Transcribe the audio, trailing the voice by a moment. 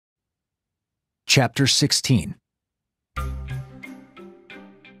Chapter 16.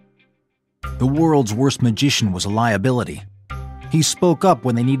 The world's worst magician was a liability. He spoke up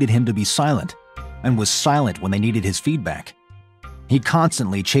when they needed him to be silent, and was silent when they needed his feedback. He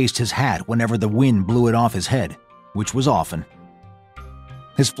constantly chased his hat whenever the wind blew it off his head, which was often.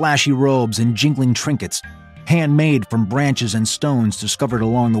 His flashy robes and jingling trinkets, handmade from branches and stones discovered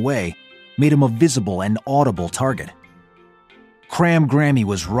along the way, made him a visible and audible target. Cram Grammy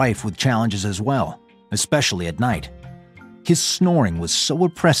was rife with challenges as well, especially at night. His snoring was so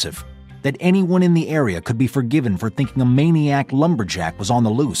oppressive that anyone in the area could be forgiven for thinking a maniac lumberjack was on the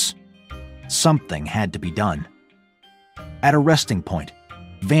loose. Something had to be done. At a resting point,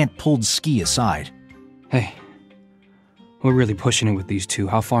 Vant pulled Skii aside. Hey, we're really pushing it with these two.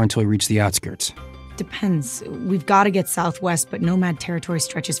 How far until we reach the outskirts? Depends. We've got to get southwest, but nomad territory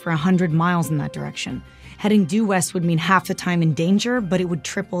stretches for 100 miles in that direction. Heading due west would mean half the time in danger, but it would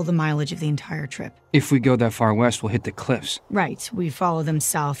triple the mileage of the entire trip. If we go that far west, we'll hit the cliffs. Right. We follow them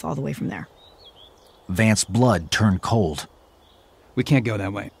south all the way from there. Vant's blood turned cold. We can't go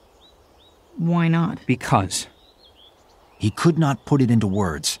that way. Why not? Because. He could not put it into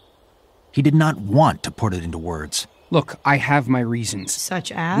words. He did not want to put it into words. Look, I have my reasons.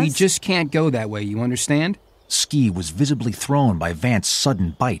 Such as? We just can't go that way, you understand? Skii was visibly thrown by Vant's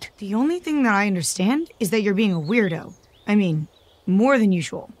sudden bite. The only thing that I understand is that you're being a weirdo. I mean, more than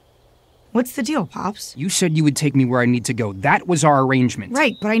usual. What's the deal, Pops? You said you would take me where I need to go. That was our arrangement.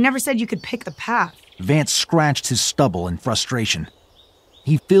 Right, but I never said you could pick the path. Vant scratched his stubble in frustration.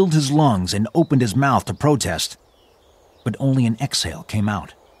 He filled his lungs and opened his mouth to protest, but only an exhale came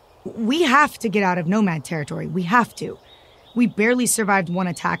out. We have to get out of nomad territory. We have to. We barely survived one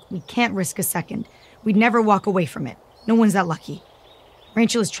attack. We can't risk a second. We'd never walk away from it. No one's that lucky.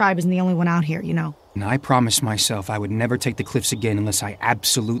 Ranchula's tribe isn't the only one out here, you know. And I promised myself I would never take the cliffs again unless I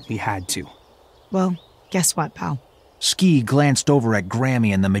absolutely had to. Well, guess what, pal? Skii glanced over at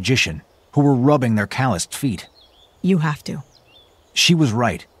Grammy and the magician, who were rubbing their calloused feet. You have to. She was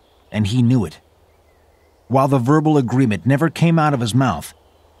right, and he knew it. While the verbal agreement never came out of his mouth,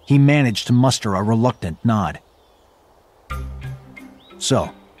 he managed to muster a reluctant nod.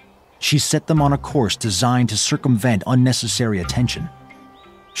 So, she set them on a course designed to circumvent unnecessary attention.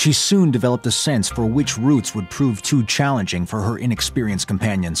 She soon developed a sense for which routes would prove too challenging for her inexperienced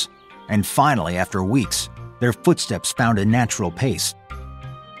companions, and finally, after weeks, their footsteps found a natural pace.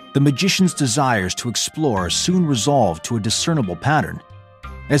 The magician's desires to explore soon resolved to a discernible pattern,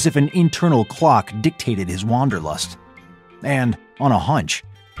 as if an internal clock dictated his wanderlust. And, on a hunch,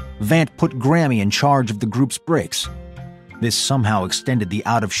 Vant put Grammy in charge of the group's breaks. This somehow extended the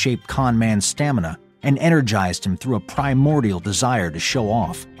out-of-shape con man's stamina and energized him through a primordial desire to show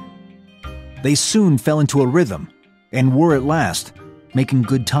off. They soon fell into a rhythm and were at last making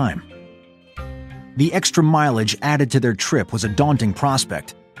good time. The extra mileage added to their trip was a daunting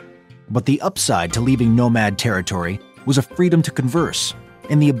prospect, but the upside to leaving nomad territory was a freedom to converse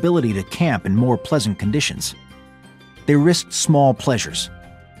and the ability to camp in more pleasant conditions. They risked small pleasures,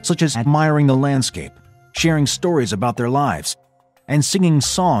 such as admiring the landscape, sharing stories about their lives, and singing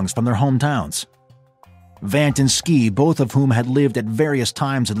songs from their hometowns. Vant and Skii, both of whom had lived at various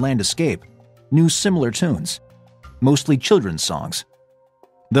times in Land Escape, knew similar tunes, mostly children's songs,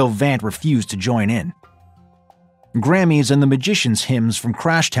 though Vant refused to join in. Grammy's and the Magician's hymns from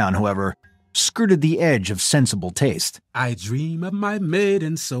Crashtown, however, skirted the edge of sensible taste. I dream of my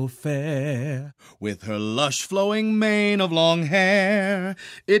maiden so fair, with her lush flowing mane of long hair.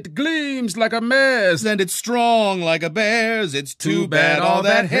 It gleams like a mare's, and it's strong like a bear's. It's too bad all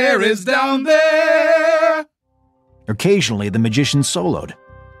that hair is down there. Occasionally, the Magician soloed.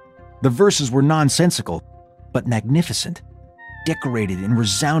 The verses were nonsensical, but magnificent, decorated in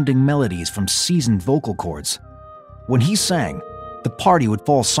resounding melodies from seasoned vocal cords. When he sang, the party would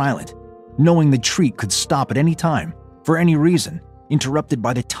fall silent, knowing the treat could stop at any time, for any reason, interrupted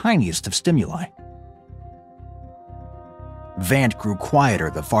by the tiniest of stimuli. Vant grew quieter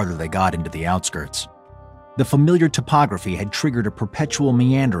the farther they got into the outskirts. The familiar topography had triggered a perpetual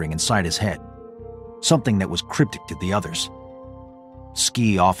meandering inside his head, something that was cryptic to the others.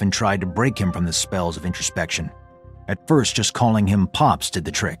 Skii often tried to break him from the spells of introspection. At first, just calling him Pops did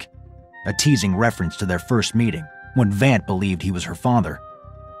the trick, a teasing reference to their first meeting, when Vant believed he was her father.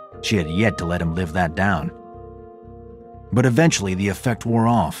 She had yet to let him live that down. But eventually the effect wore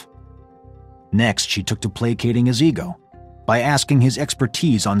off. Next, she took to placating his ego by asking his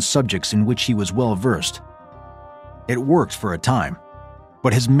expertise on subjects in which he was well versed. It worked for a time,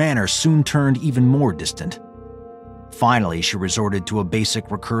 but his manner soon turned even more distant. Finally, she resorted to a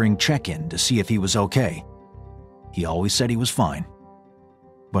basic recurring check-in to see if he was okay. He always said he was fine,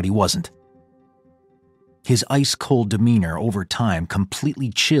 but he wasn't. His ice-cold demeanor over time completely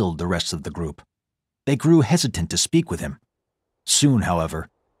chilled the rest of the group. They grew hesitant to speak with him. Soon, however,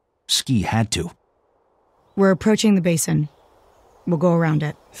 Skii had to. We're approaching the basin. We'll go around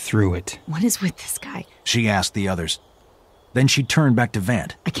it. Through it. What is with this guy? She asked the others. Then she turned back to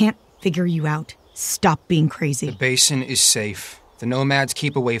Vant. I can't figure you out. Stop being crazy. The basin is safe. The nomads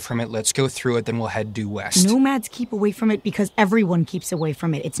keep away from it. Let's go through it, then we'll head due west. Nomads keep away from it because everyone keeps away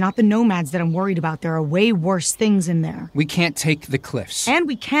from it. It's not the nomads that I'm worried about. There are way worse things in there. We can't take the cliffs. And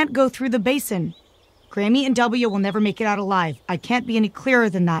we can't go through the basin. Grammy and W will never make it out alive. I can't be any clearer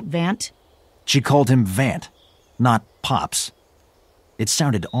than that, Vant. She called him Vant, not Pops. It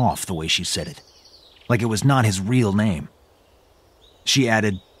sounded off the way she said it, like it was not his real name. She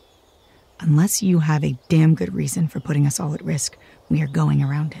added, Unless you have a damn good reason for putting us all at risk, we are going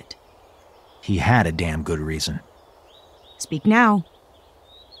around it. He had a damn good reason. Speak now,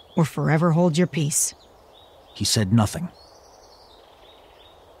 or forever hold your peace. He said nothing.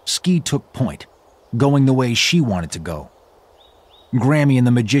 Skii took point, going the way she wanted to go. Grammy and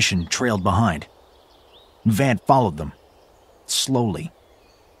the magician trailed behind. Vant followed them, slowly,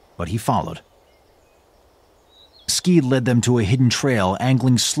 but he followed. Skii led them to a hidden trail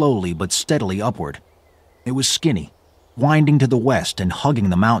angling slowly but steadily upward. It was skinny, winding to the west and hugging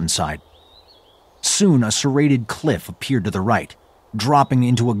the mountainside. Soon a serrated cliff appeared to the right, dropping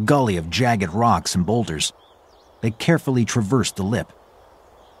into a gully of jagged rocks and boulders. They carefully traversed the lip.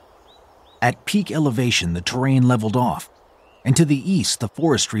 At peak elevation, the terrain leveled off, and to the east the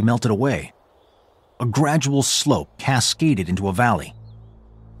forestry melted away. A gradual slope cascaded into a valley.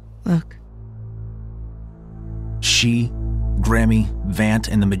 Look. She, Grammy, Vant,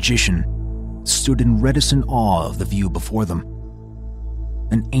 and the magician stood in reticent awe of the view before them.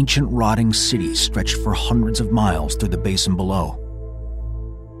 An ancient rotting city stretched for hundreds of miles through the basin below.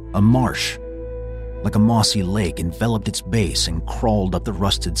 A marsh, like a mossy lake, enveloped its base and crawled up the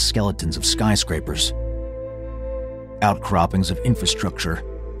rusted skeletons of skyscrapers. Outcroppings of infrastructure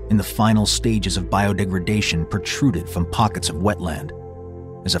in the final stages of biodegradation protruded from pockets of wetland,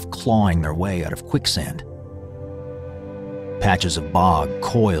 as if clawing their way out of quicksand. Patches of bog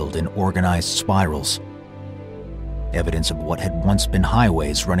coiled in organized spirals, evidence of what had once been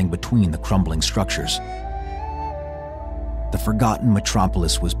highways running between the crumbling structures. The forgotten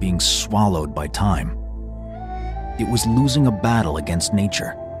metropolis was being swallowed by time. It was losing a battle against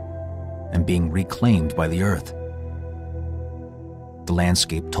nature and being reclaimed by the earth. The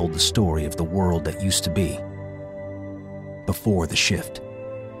landscape told the story of the world that used to be, before the shift.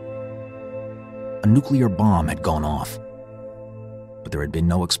 A nuclear bomb had gone off, but there had been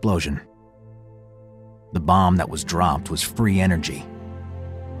no explosion. The bomb that was dropped was free energy,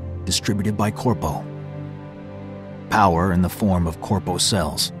 distributed by Corpo. Power in the form of Corpo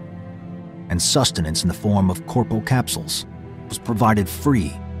cells, and sustenance in the form of Corpo capsules was provided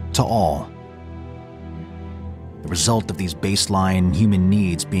free to all. The result of these baseline human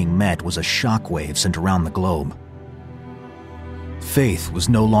needs being met was a shockwave sent around the globe. Faith was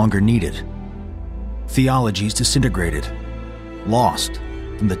no longer needed. Theologies disintegrated, lost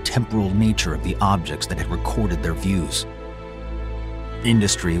from the temporal nature of the objects that had recorded their views.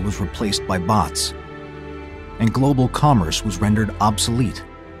 Industry was replaced by bots, and global commerce was rendered obsolete.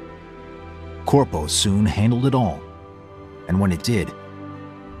 Corpo soon handled it all, and when it did,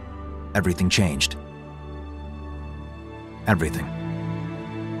 everything changed. Everything.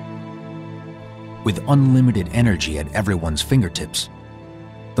 With unlimited energy at everyone's fingertips,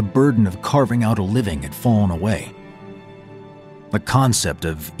 the burden of carving out a living had fallen away. The concept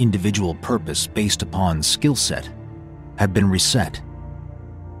of individual purpose based upon skill set had been reset.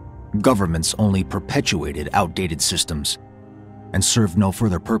 Governments only perpetuated outdated systems and served no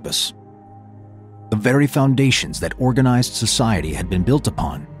further purpose. The very foundations that organized society had been built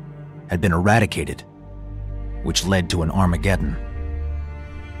upon had been eradicated, which led to an Armageddon.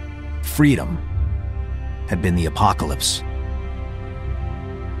 Freedom had been the apocalypse.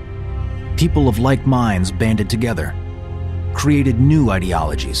 People of like minds banded together, created new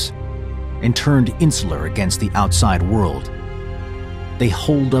ideologies, and turned insular against the outside world. They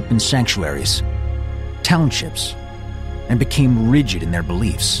holed up in sanctuaries, townships, and became rigid in their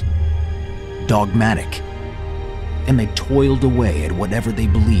beliefs, dogmatic, and they toiled away at whatever they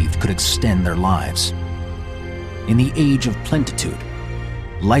believed could extend their lives. In the age of plenitude,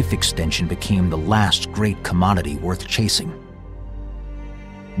 life extension became the last great commodity worth chasing.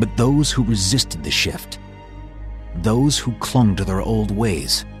 But those who resisted the shift, those who clung to their old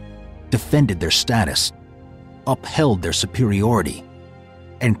ways, defended their status, upheld their superiority,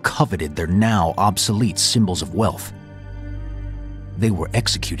 and coveted their now obsolete symbols of wealth, they were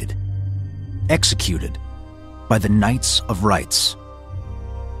executed. Executed by the Knights of Rights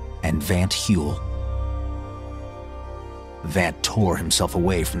and Vant Huel. Vant tore himself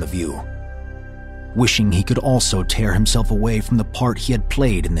away from the view, wishing he could also tear himself away from the part he had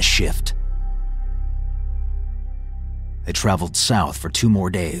played in the shift. They traveled south for 2 more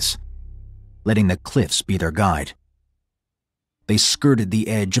days, letting the cliffs be their guide. They skirted the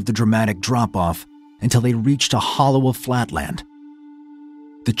edge of the dramatic drop-off until they reached a hollow of flatland.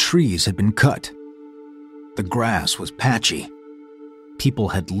 The trees had been cut. The grass was patchy. People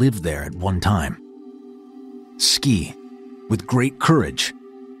had lived there at one time. Skii, with great courage,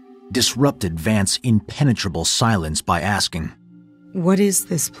 disrupted Vant's impenetrable silence by asking, "What is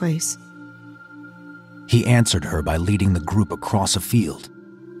this place?" He answered her by leading the group across a field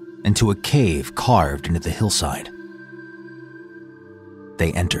and to a cave carved into the hillside.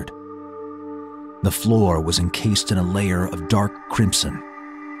 They entered. The floor was encased in a layer of dark crimson.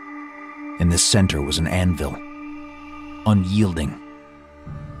 In the center was an anvil, unyielding,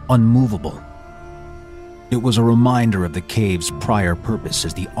 unmovable. It was a reminder of the cave's prior purpose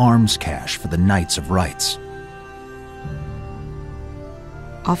as the arms cache for the Knights of Rights.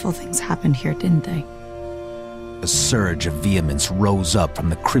 Awful things happened here, didn't they? A surge of vehemence rose up from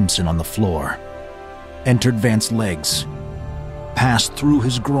the crimson on the floor, entered Vant's legs, passed through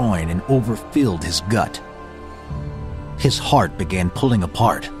his groin and overfilled his gut. His heart began pulling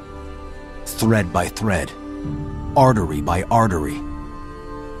apart, thread by thread, artery by artery,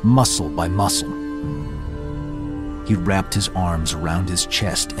 muscle by muscle. He wrapped his arms around his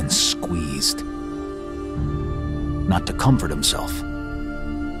chest and squeezed. Not to comfort himself,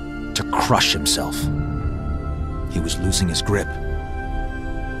 to crush himself. He was losing his grip.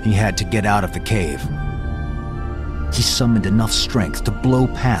 He had to get out of the cave. He summoned enough strength to blow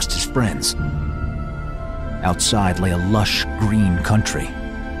past his friends. Outside lay a lush green country,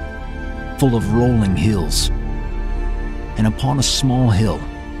 full of rolling hills. And upon a small hill,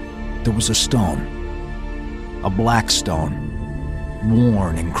 there was a stone, a black stone,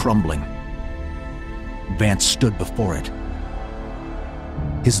 worn and crumbling. Vant stood before it.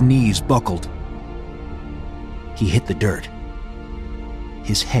 His knees buckled. He hit the dirt.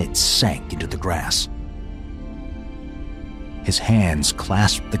 His head sank into the grass. His hands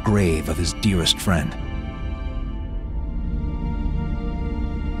clasped the grave of his dearest friend.